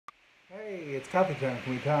Hey, it's coffee time.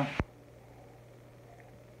 Can we talk?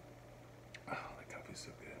 Oh, that coffee's so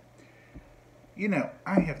good. You know,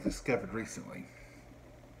 I have discovered recently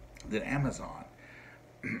that Amazon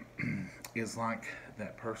is like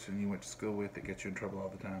that person you went to school with that gets you in trouble all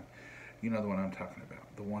the time. You know the one I'm talking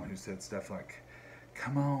about. The one who said stuff like,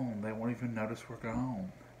 come on, they won't even notice we're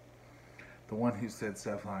gone. The one who said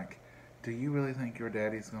stuff like, do you really think your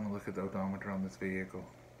daddy's going to look at the odometer on this vehicle?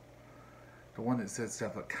 The one that said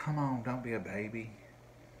stuff like, come on, don't be a baby.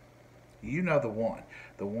 You know the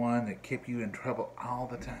one that kept you in trouble all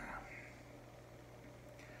the time.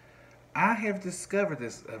 I have discovered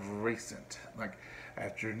this of recent, like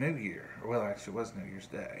after New Year. Well, actually, it was New Year's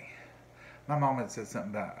Day. My mom had said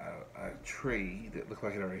something about a tree that looked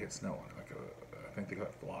like it already had snow on it, I think they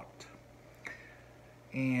got flocked.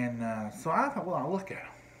 And so I thought, well, I'll look at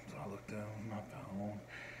them. So I looked on my phone,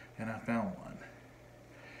 and I found one.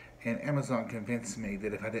 And Amazon convinced me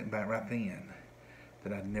that if I didn't buy it right then,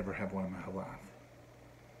 that I'd never have one in my whole life.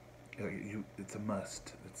 It's a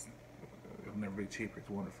must. It'll never be cheaper. It's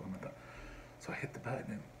wonderful. And I thought, so I hit the button,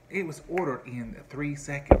 and it was ordered in 3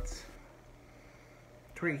 seconds.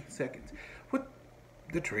 3 seconds. What?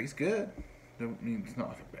 The tree's good. I mean, it's not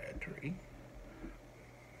like a bad tree,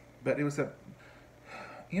 but it was a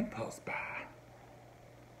impulse buy.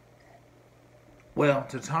 Well,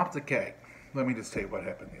 to top the cake, let me just tell you what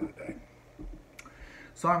happened the other day.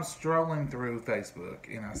 So I'm strolling through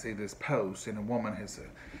Facebook and I see this post, and a woman has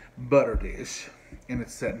a butter dish and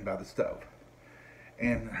it's sitting by the stove.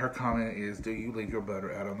 And her comment is, do you leave your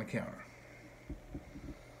butter out on the counter?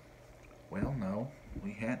 Well, no,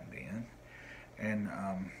 we hadn't been. And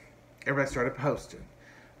everybody started posting.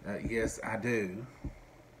 Yes, I do.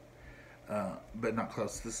 But not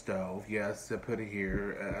close to the stove. Yes, I put it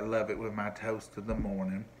here. I love it with my toast in the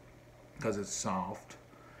morning because it's soft.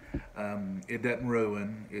 It doesn't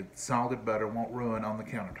ruin. It's salted butter, won't ruin on the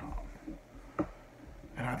countertop.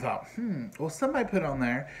 And I thought, well, somebody put on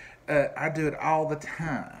there, I do it all the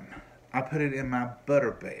time. I put it in my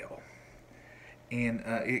butter bell. And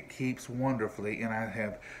it keeps wonderfully, and I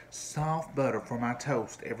have soft butter for my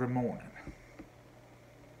toast every morning.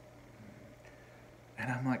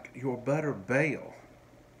 And I'm like, your butter bell?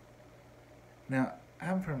 Now,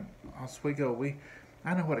 I'm from Oswego.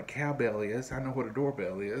 I know what a cowbell is. I know what a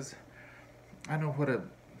doorbell is. I know what a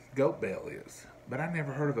goat bell is. But I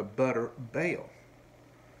never heard of a butter bell.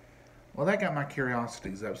 Well, that got my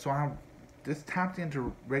curiosities up. So I just typed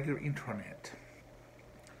into regular internet,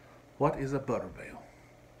 what is a butter bell?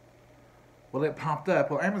 Well, it popped up.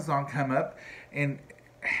 Well, Amazon come up and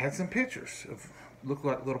had some pictures of look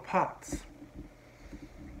like little pots.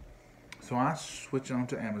 So I switch on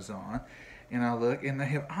to Amazon and I look, and they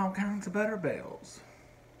have all kinds of butter bells.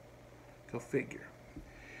 Go figure.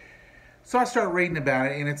 So I start reading about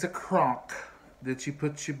it, and it's a crock that you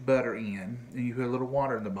put your butter in, and you put a little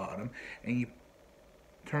water in the bottom, and you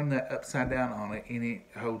turn that upside down on it, and it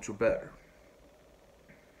holds your butter.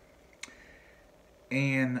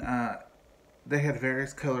 And they had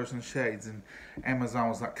various colors and shades, and Amazon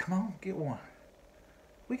was like, come on, get one.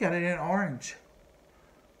 We got it in orange.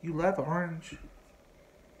 You love orange.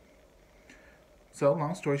 So,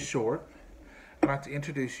 long story short, I'd like to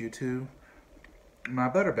introduce you to my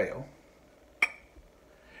butter bell.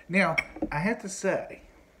 Now, I have to say,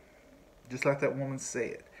 just like that woman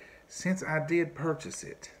said, since I did purchase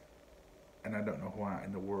it, and I don't know why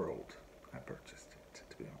in the world I purchased it,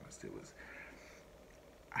 to be honest,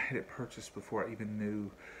 I had it purchased before I even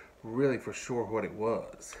knew really for sure what it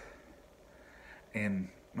was. And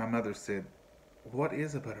my mother said, what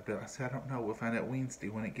is a butter bell? I said, I don't know. We'll find out Wednesday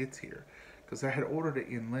when it gets here. Because I had ordered it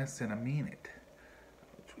in less than a minute.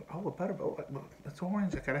 Oh, a butter bell. It's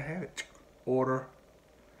orange. I gotta have it. Order.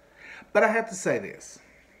 But I have to say this.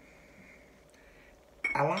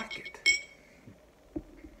 I like it.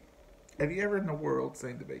 Have you ever in the world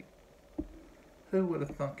seen the beat? Who would have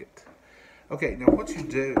thunk it? Okay, now what you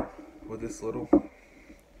do with this little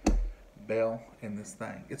bell and this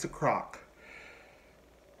thing, it's a crock.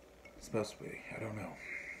 It's supposed to be, I don't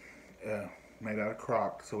know. Made out of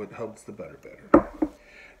crock so it holds the butter better.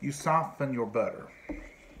 You soften your butter.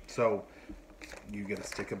 So you get a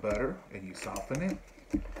stick of butter and you soften it.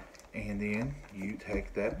 And then you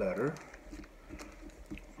take that butter.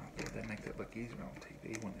 They make that look easier on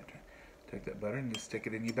TV when they take that butter and you stick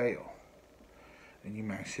it in your bell. And you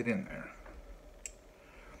mash it in there.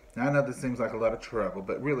 Now I know this seems like a lot of trouble,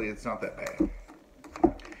 but really it's not that bad.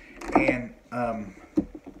 And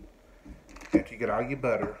after you get all your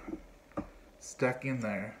butter stuck in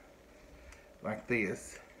there like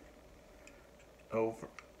this, over,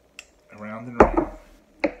 around and around,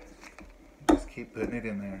 just keep putting it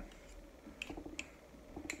in there.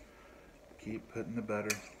 keep putting the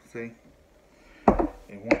butter. See?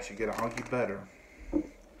 And once you get all your butter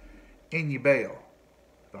in your bale,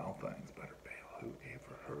 of all things, butter bale. Who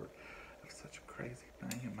ever heard of such a crazy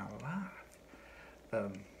thing in my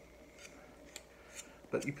life?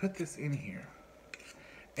 But you put this in here,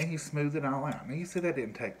 and you smooth it all out. Now you see that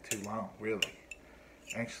didn't take too long, really.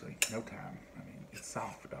 Actually, no time. I mean, it's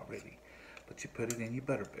soft already. But you put it in your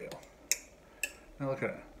butter bale. Now look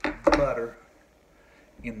at that. Butter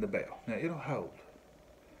in the bale. Now it'll hold.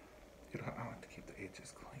 I like to keep the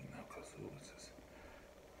edges clean though, because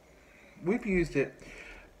we've used it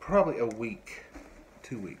probably a week,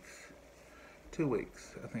 2 weeks. 2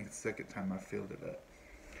 weeks. I think it's the second time I filled it up.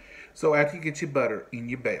 So after you get your butter in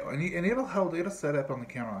your bale, and it'll hold, it'll set up on the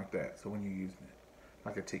counter like that. So when you're using it,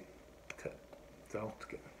 like a tea cup, it's all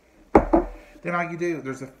together. Then all you do,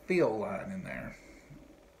 there's a fill line in there.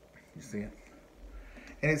 You see it?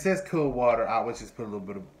 And it says cool water. I always just put a little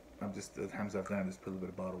bit of, the times I've done, just put a little bit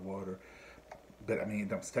of bottled water. But I mean, it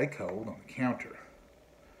don't stay cold on the counter.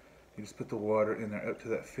 You just put the water in there up to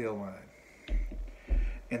that fill line.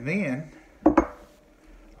 And then,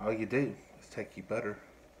 all you do is take your butter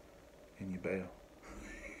in your bale.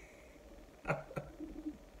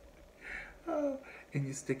 Oh, and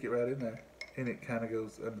you stick it right in there. And it kind of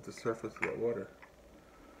goes under the surface of that water.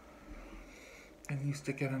 And you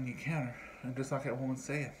stick it on your counter. And just like that woman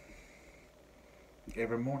said,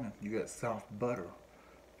 every morning you got soft butter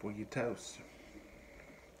for your toast.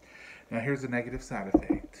 Now here's a negative side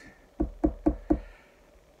effect.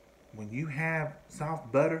 When you have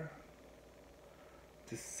soft butter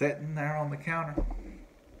just sitting there on the counter,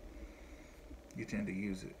 you tend to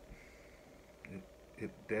use it.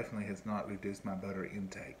 It definitely has not reduced my butter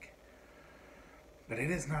intake. But it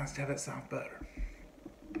is nice to have that soft butter.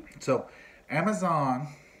 So Amazon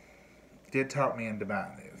did talk me into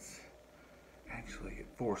buying this. Actually, it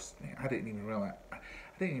forced me. I didn't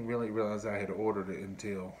even really realize I had ordered it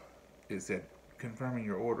until it said confirming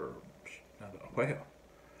your order. I thought, well.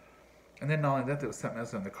 And then not only that, there was something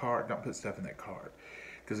else in the cart. Don't put stuff in that cart,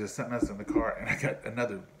 because there's something else in the cart, and I got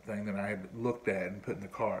another thing that I had looked at and put in the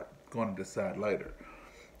cart. Going to decide later.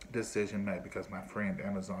 Decision made because my friend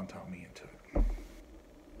Amazon taught me into it.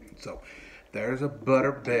 So there's a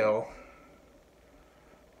butter bale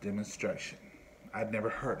demonstration. I'd never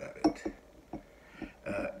heard of it.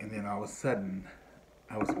 And then all of a sudden,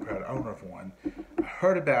 I was a proud owner of one. I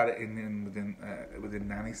heard about it, and then within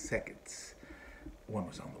 90 seconds, one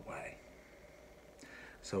was on the way.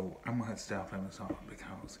 So I'm going to have to stay off Amazon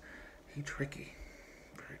because he's tricky.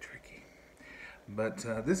 Very tricky. But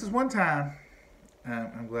this is one time,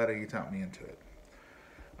 I'm glad that he taught me into it.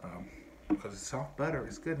 Because it's soft butter,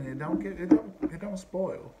 it's good, and it don't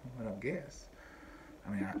spoil. I don't guess.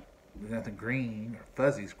 I mean, there's nothing green or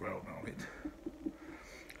fuzzies growing on it.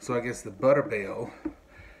 So I guess the butter bale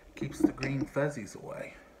keeps the green fuzzies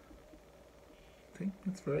away. See,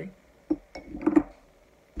 it's free.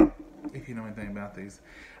 If you know anything about these,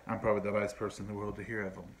 I'm probably the last person in the world to hear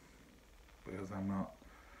of them, because I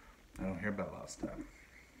don't hear about a lot of stuff.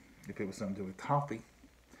 If it was something to do with coffee,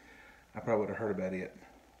 I probably would have heard about it